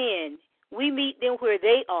amen. We meet them where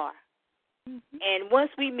they are. And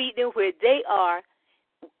once we meet them where they are,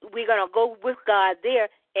 we're going to go with God there,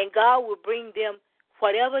 and God will bring them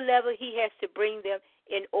whatever level He has to bring them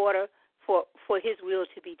in order for His will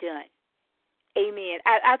to be done. Amen.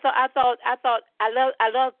 I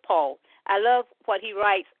love Paul. I love what he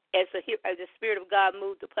writes as the Spirit of God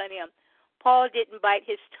moved upon him. Paul didn't bite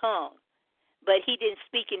his tongue, but he didn't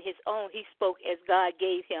speak in his own. He spoke as God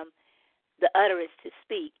gave him the utterance to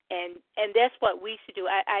speak, and that's what we should do.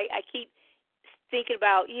 I keep thinking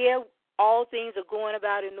about, all things are going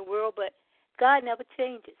about in the world, but God never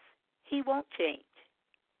changes. He won't change,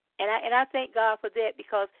 and I thank God for that,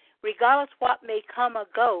 because regardless what may come or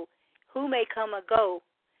go, who may come or go,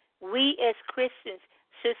 we as Christians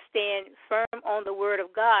should stand firm on the Word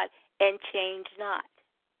of God and change not,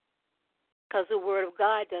 because the Word of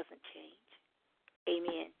God doesn't change.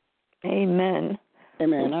 Amen. Amen.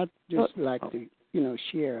 Amen. I'd just like to,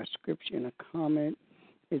 share a scripture and a comment.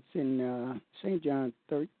 It's in St. John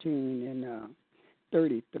 13 and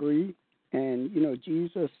 33. And,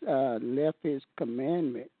 Jesus left His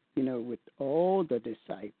commandment, with all the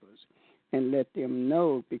disciples, and let them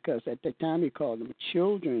know, because at the time He called them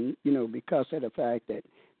children, because of the fact that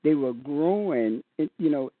they were growing,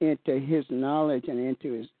 into His knowledge and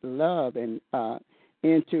into His love and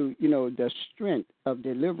into, the strength of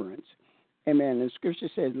deliverance. Amen. The scripture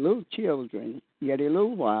says, "Little children, yet a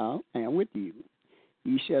little while, I am with you.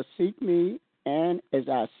 Ye shall seek me, and as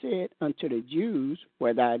I said unto the Jews,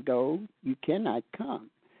 Where I go, you cannot come.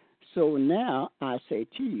 So now I say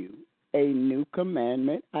to you, a new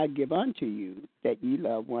commandment I give unto you, that ye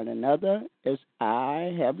love one another, as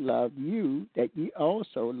I have loved you, that ye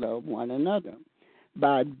also love one another.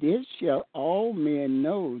 By this shall all men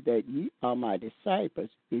know that ye are my disciples,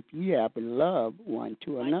 if ye have love one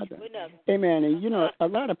to another. Amen. And, a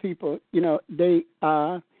lot of people,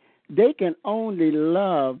 they can only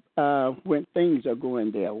love when things are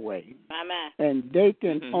going their way. And they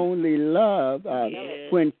can only love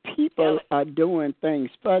when people are doing things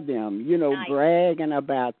for them, bragging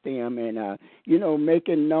about them and,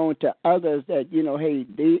 making known to others that,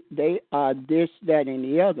 hey, they are this, that, and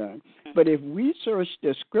the other. But if we search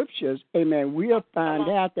the scriptures, amen, we'll find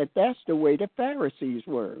out that that's the way the Pharisees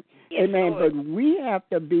were. Yes, amen. Lord. But we have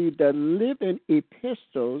to be the living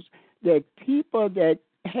epistles that people that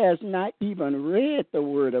has not even read the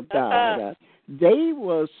Word of God, they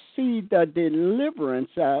will see the deliverance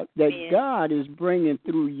that God is bringing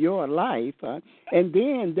through your life, and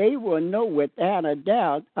then they will know without a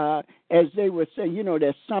doubt, as they would say,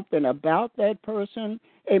 there's something about that person,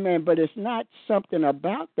 amen, but it's not something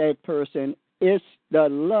about that person. It's the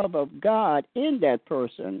love of God in that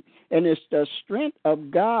person, and it's the strength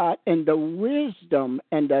of God and the wisdom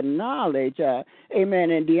and the knowledge,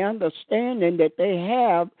 amen, and the understanding that they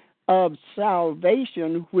have of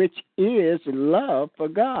salvation, which is love for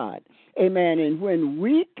God. Amen. And when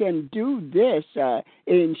we can do this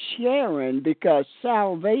in sharing, because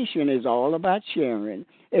salvation is all about sharing,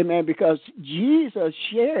 amen, because Jesus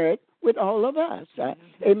shared with all of us.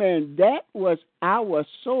 Amen. That was our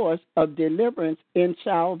source of deliverance in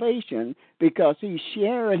salvation, because he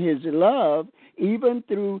shared his love even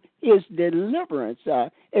through his deliverance,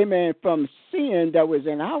 amen, from sin that was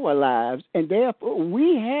in our lives. And therefore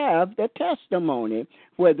we have the testimony,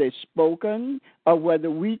 whether it's spoken or whether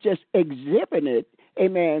we just exhibit it,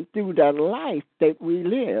 amen, through the life that we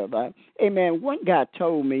live. Amen. One guy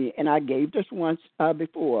told me, and I gave this once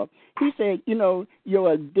before, he said,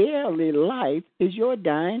 your daily life is your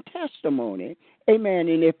dying testimony. Amen.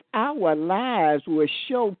 And if our lives will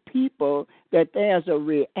show people that there's a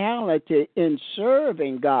reality in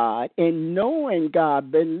serving God, in knowing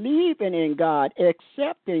God, believing in God,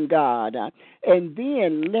 accepting God, and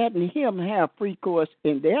then letting him have free course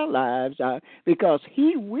in their lives, because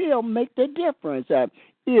he will make the difference.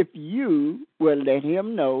 If you will let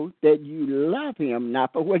him know that you love him,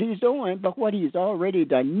 not for what he's doing, but what he's already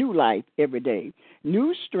done. New life every day,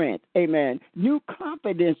 new strength, amen, new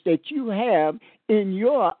confidence that you have in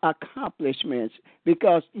your accomplishments,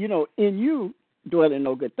 because, in you dwelling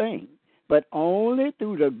no good thing, but only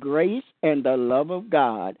through the grace and the love of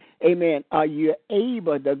God, amen, are you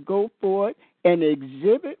able to go forth and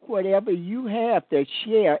exhibit whatever you have to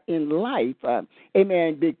share in life,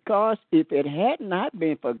 amen, because if it had not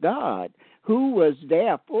been for God, who was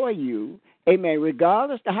there for you, amen,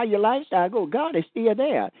 regardless of how your lifestyle goes, God is still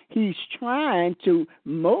there. He's trying to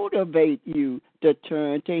motivate you to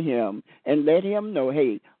turn to him and let him know,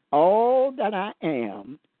 hey, all that I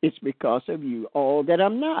am, it's because of you. All that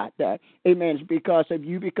I'm not, amen, it's because of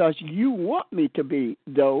you, because you want me to be,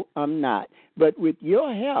 though I'm not. But with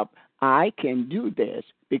your help, I can do this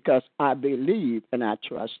because I believe and I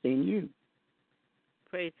trust in you.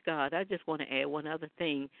 Praise God. I just want to add one other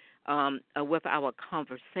thing with our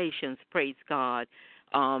conversations, praise God.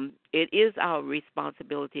 It is our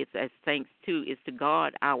responsibility as saints, too, is to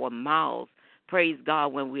guard our mouths, praise God,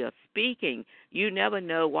 when we are speaking. You never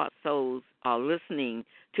know what souls are listening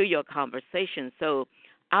to your conversation. So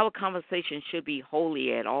our conversation should be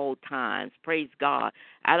holy at all times. Praise God.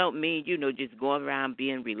 I don't mean, just going around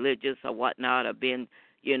being religious or whatnot or being,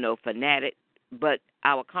 fanatic, but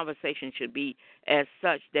our conversation should be as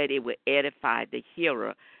such that it will edify the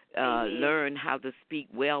hearer, learn how to speak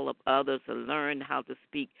well of others, or learn how to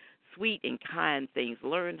speak sweet and kind things,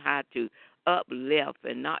 learn how to uplift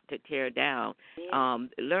and not to tear down,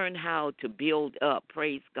 learn how to build up,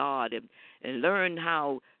 praise God, and learn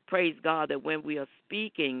how, praise God, that when we are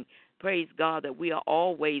speaking, praise God, that we are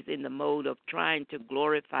always in the mode of trying to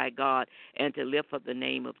glorify God and to lift up the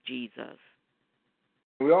name of Jesus.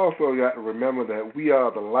 We also got to remember that we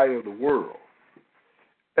are the light of the world.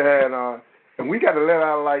 And we got to let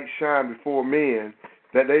our light shine before men,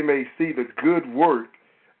 that they may see the good work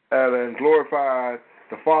and glorify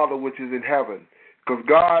the Father which is in heaven. Because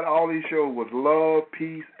God, all he showed was love,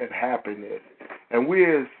 peace, and happiness. And we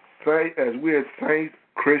as saints,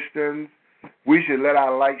 Christians, we should let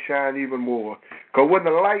our light shine even more. Because when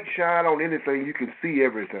the light shine on anything, you can see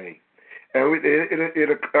everything. And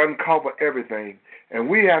it'll uncover everything. And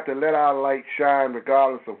we have to let our light shine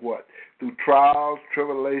regardless of what. Through trials,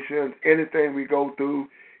 tribulations, anything we go through,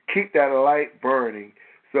 keep that light burning.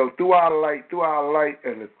 So through our light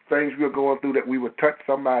and the things we're going through, that we would touch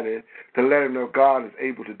somebody to let them know God is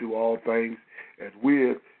able to do all things. As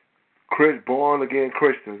we're born-again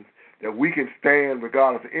Christians, that we can stand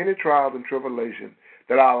regardless of any trials and tribulations,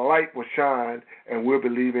 that our light will shine and we'll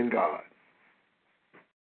believe in God.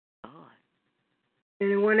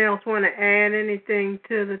 Anyone else want to add anything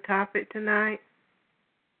to the topic tonight?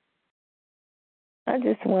 I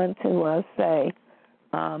just want to say,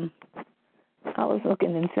 I was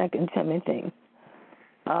looking in 2 Timothy,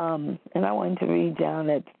 and I wanted to read down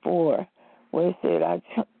at 4, where it said,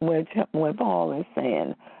 where Paul is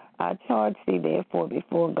saying, I charge thee therefore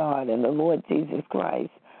before God and the Lord Jesus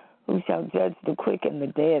Christ, who shall judge the quick and the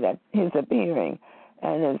dead at his appearing,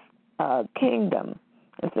 and his kingdom,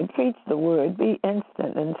 and to preach the word, be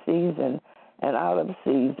instant in season and out of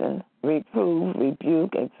season, reprove,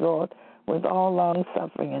 rebuke, exhort with all long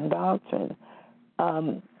suffering and doctrine.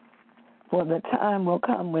 For the time will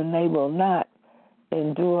come when they will not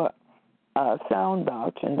endure sound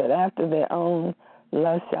doctrine, but after their own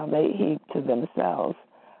lust shall they heap to themselves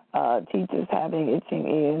teachers having itching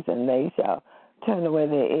ears, and they shall turn away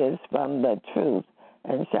their ears from the truth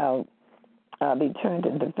and shall be turned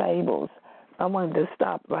into fables. I wanted to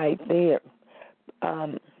stop right there.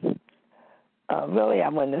 Really, I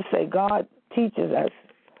wanted to say God teaches us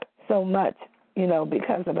so much,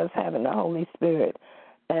 because of us having the Holy Spirit.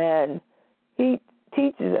 And he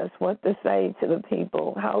teaches us what to say to the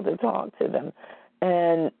people, how to talk to them.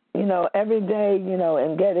 And, every day,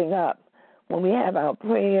 in getting up, when we have our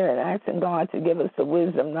prayer and asking God to give us the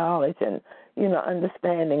wisdom, knowledge, and,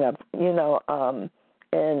 understanding of,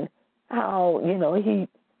 and how, he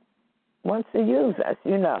wants to use us,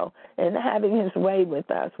 and having his way with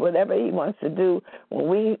us, whatever he wants to do when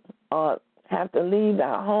we have to leave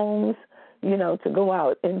our homes, to go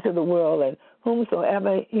out into the world, and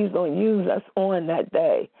whomsoever he's going to use us on that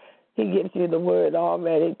day. He gives you the word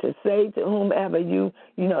already to say to whomever he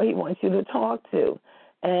wants you to talk to.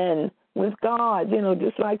 And with God,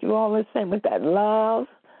 just like you always say, with that love,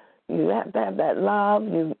 you have to have that love.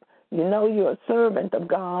 You you're a servant of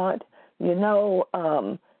God.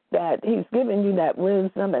 That he's given you that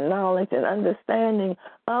wisdom and knowledge and understanding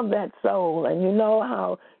of that soul. And you know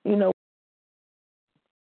how,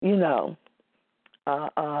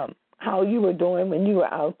 how you were doing when you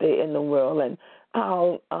were out there in the world, and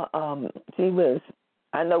how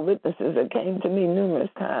I know witnesses that came to me numerous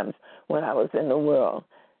times when I was in the world.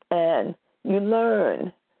 And you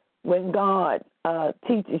learn when God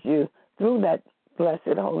teaches you through that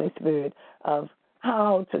blessed Holy Spirit of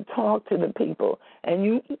how to talk to the people. And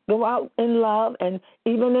you go out in love, and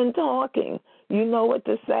even in talking, you know what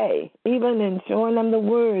to say, even in showing them the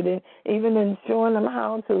word, and even in showing them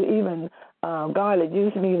how to even, God had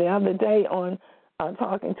used me the other day on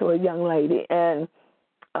talking to a young lady, and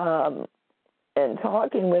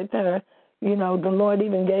talking with her, the Lord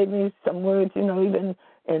even gave me some words, even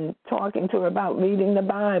in talking to her about reading the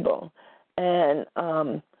Bible. And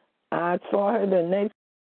I saw her the next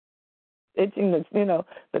itching to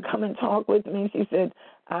come and talk with me. She said,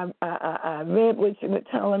 I read what you were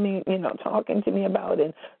telling me, talking to me about,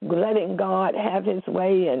 and letting God have his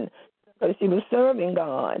way. And because she was serving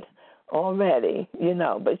God already,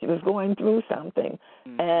 but she was going through something.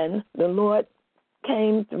 And the Lord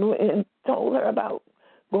came through and told her about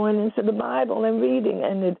going into the Bible and reading,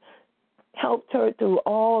 and it helped her through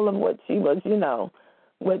all of what she was,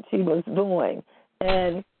 what she was doing.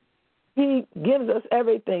 And he gives us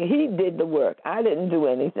everything. He did the work. I didn't do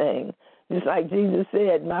anything. Just like Jesus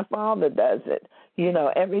said, my Father does it.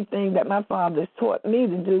 Everything that my Father's taught me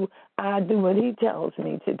to do, I do what he tells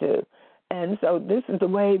me to do. And so this is the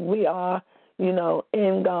way we are,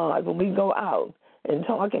 in God. When we go out and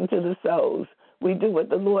talking to the souls, we do what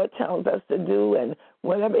the Lord tells us to do, and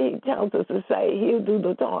whatever he tells us to say, he'll do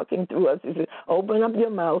the talking through us. He says, open up your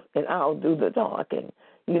mouth, and I'll do the talking,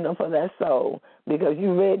 for that soul. Because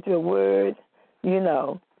you read your word, in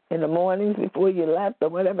the mornings before you left, or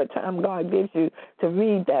whatever time God gives you to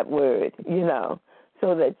read that word,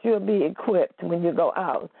 so that you'll be equipped when you go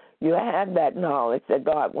out. You have that knowledge that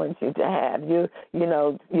God wants you to have. You're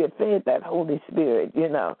fed that Holy Spirit,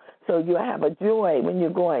 So you have a joy when you're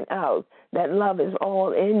going out. That love is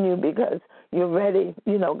all in you because you're ready.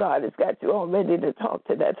 God has got you all ready to talk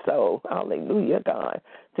to that soul. Hallelujah, God,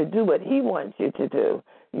 to do what he wants you to do.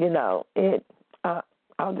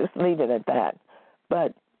 I'll just leave it at that.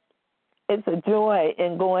 But it's a joy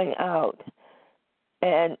in going out.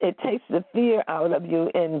 And it takes the fear out of you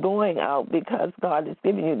in going out because God has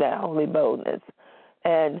given you that holy boldness.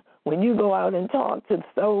 And when you go out and talk to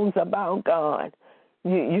souls about God,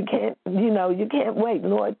 you can't, you can't wait.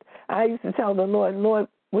 Lord, I used to tell the Lord, Lord,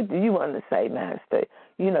 what do you want to say, Master?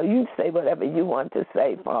 You say whatever you want to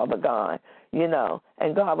say, Father God,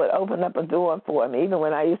 and God would open up a door for me. Even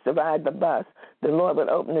when I used to ride the bus, the Lord would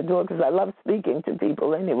open the door because I love speaking to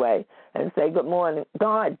people anyway and say good morning.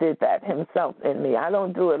 God did that himself in me. I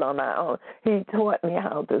don't do it on my own. He taught me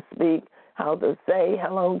how to speak, how to say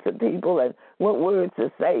hello to people and what words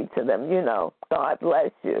to say to them, God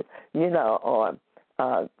bless you, or,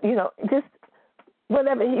 just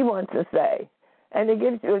whatever he wants to say. And it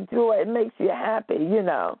gives you a joy. It makes you happy,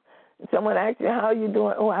 Someone asks you, how are you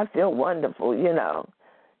doing? Oh, I feel wonderful, Even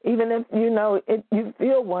if, you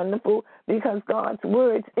feel wonderful because God's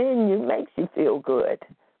words in you makes you feel good.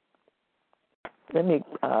 Let me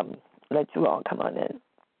let you all come on in.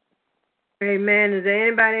 Amen. Is there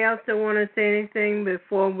anybody else that want to say anything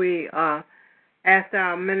before we ask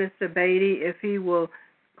our Minister Beatty if he will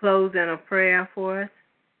close in a prayer for us?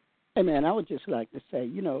 Amen. I would just like to say,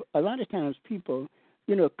 a lot of times people,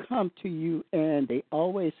 come to you and they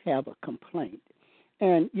always have a complaint.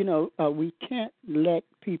 And, we can't let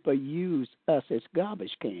people use us as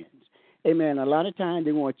garbage cans. Amen. A lot of times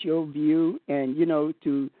they want your view and,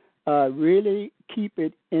 to really keep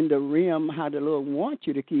it in the realm how the Lord wants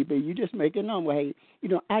you to keep it. You just make it known, well, hey,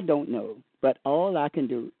 I don't know, but all I can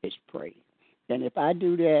do is pray. And if I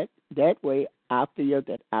do that way, I feel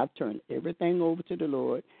that I've turned everything over to the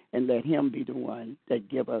Lord and let him be the one that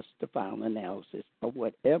give us the final analysis of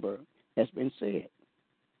whatever has been said.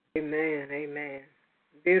 Amen. Amen.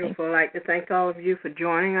 Beautiful. I'd like to thank all of you for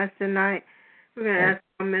joining us tonight. We're going to ask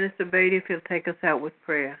our Minister Beatty if he'll take us out with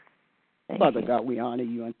prayer. Father God, we honor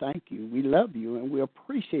you and thank you. We love you and we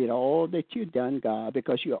appreciate all that you've done, God,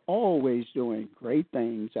 because you're always doing great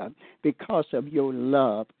things because of your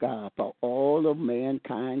love, God, for all of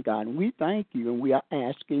mankind, God. And we thank you and we are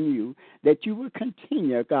asking you that you will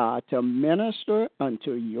continue, God, to minister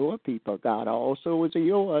unto your people, God, also as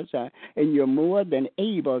yours, and you're more than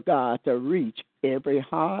able, God, to reach every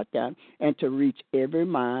heart and to reach every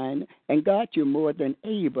mind. And God, you're more than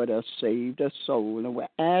able to save the soul. And we're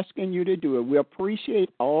asking you to do it. We appreciate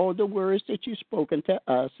all the words that you've spoken to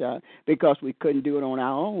us because we couldn't do it on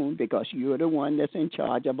our own because you're the one that's in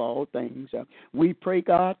charge of all things. We pray,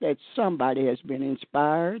 God, that somebody has been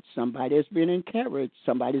inspired, somebody has been encouraged,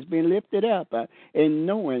 somebody's been lifted up in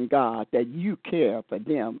knowing, God, that you care for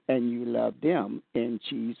them and you love them. In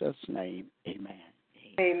Jesus' name, amen.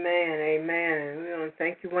 Amen, amen. We want to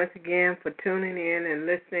thank you once again for tuning in and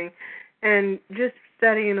listening and just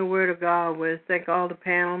studying the Word of God. We thank all the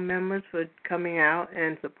panel members for coming out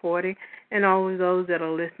and supporting and all of those that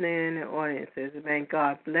are listening in the audiences. May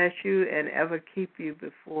God bless you and ever keep you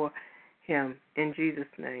before him. In Jesus'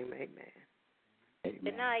 name, amen.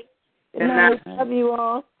 Good night. Good night. Love you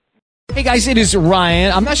all. Hey guys, it is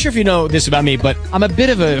Ryan. I'm not sure if you know this about me, but I'm a bit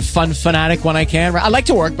of a fun fanatic when I can. I like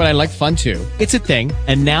to work, but I like fun too. It's a thing.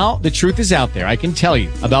 And now the truth is out there. I can tell you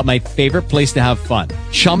about my favorite place to have fun.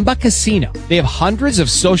 Chumba Casino. They have hundreds of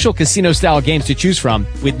social casino style games to choose from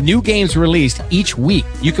with new games released each week.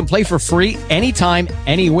 You can play for free anytime,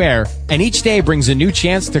 anywhere. And each day brings a new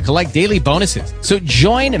chance to collect daily bonuses. So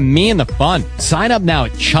join me in the fun. Sign up now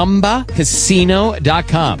at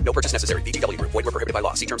ChumbaCasino.com. No purchase necessary. VGW Group. Void where prohibited by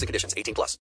law. See terms and conditions. 18+.